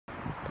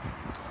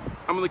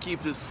I'm gonna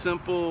keep this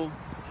simple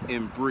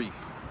and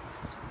brief.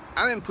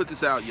 I didn't put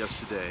this out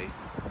yesterday,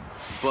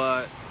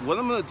 but what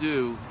I'm gonna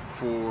do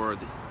for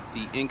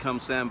the Income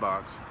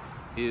Sandbox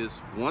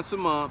is once a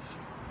month,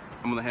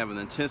 I'm gonna have an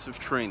intensive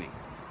training,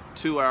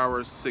 2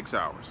 hours, 6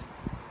 hours.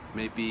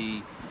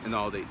 Maybe an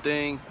all-day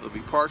thing. It'll be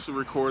partially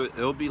recorded,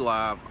 it'll be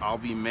live, I'll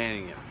be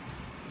manning it.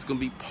 It's gonna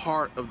be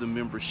part of the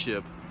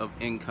membership of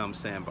Income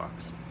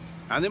Sandbox.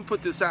 I didn't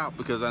put this out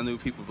because I knew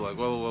people would be like,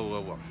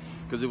 whoa,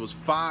 because it was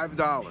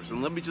 $5.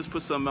 And let me just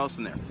put something else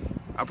in there.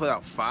 I put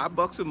out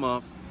 $5 a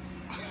month,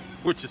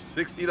 which is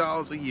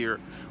 $60 a year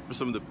for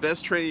some of the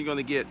best training you're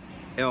gonna get.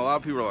 And a lot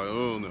of people are like,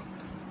 oh no.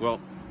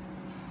 Well,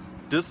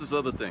 this is the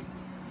other thing.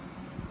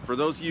 For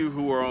those of you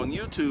who are on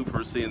YouTube who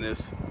are seeing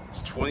this,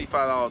 it's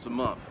 $25 a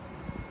month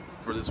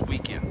for this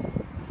weekend.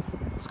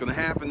 What's gonna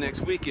happen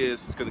next week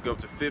is it's gonna go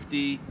up to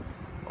 $50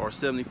 or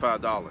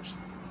 $75.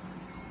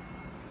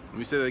 Let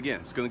me say that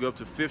again. It's gonna go up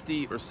to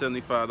 $50 or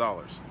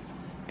 $75.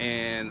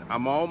 And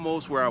I'm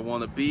almost where I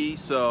wanna be,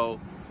 so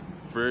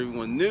for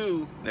everyone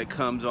new that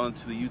comes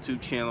onto the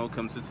YouTube channel,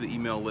 comes into the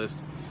email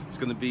list, it's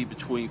gonna be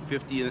between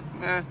 50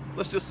 and,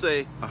 let's just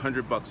say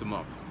 $100 a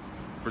month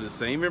for the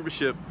same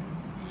membership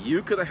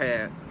you could have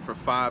had for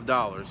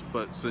 $5,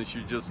 but since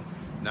you're just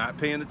not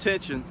paying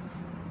attention,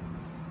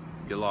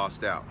 you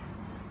lost out.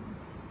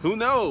 Who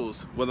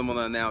knows what I'm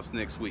gonna announce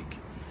next week?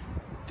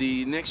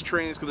 The next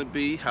training is going to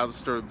be how to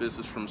start a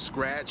business from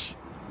scratch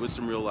with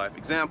some real life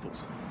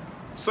examples.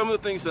 Some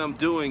of the things that I'm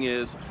doing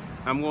is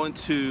I'm going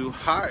to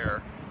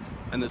hire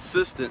an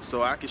assistant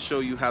so I can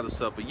show you how to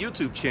set up a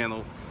YouTube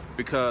channel,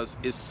 because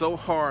it's so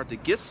hard to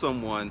get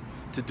someone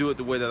to do it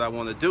the way that I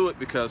want to do it,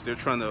 because they're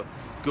trying to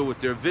go with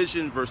their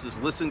vision versus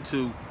listen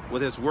to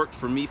what has worked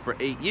for me for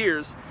 8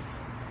 years.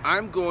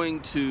 I'm going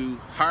to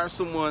hire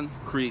someone,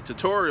 create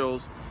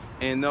tutorials,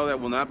 and no,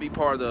 that will not be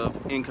part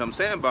of Income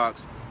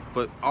Sandbox,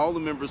 but all the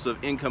members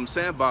of Income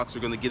Sandbox are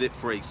going to get it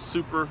for a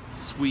super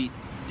sweet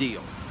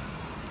deal.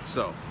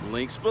 So,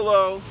 links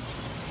below,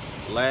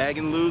 lag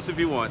and lose if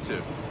you want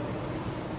to.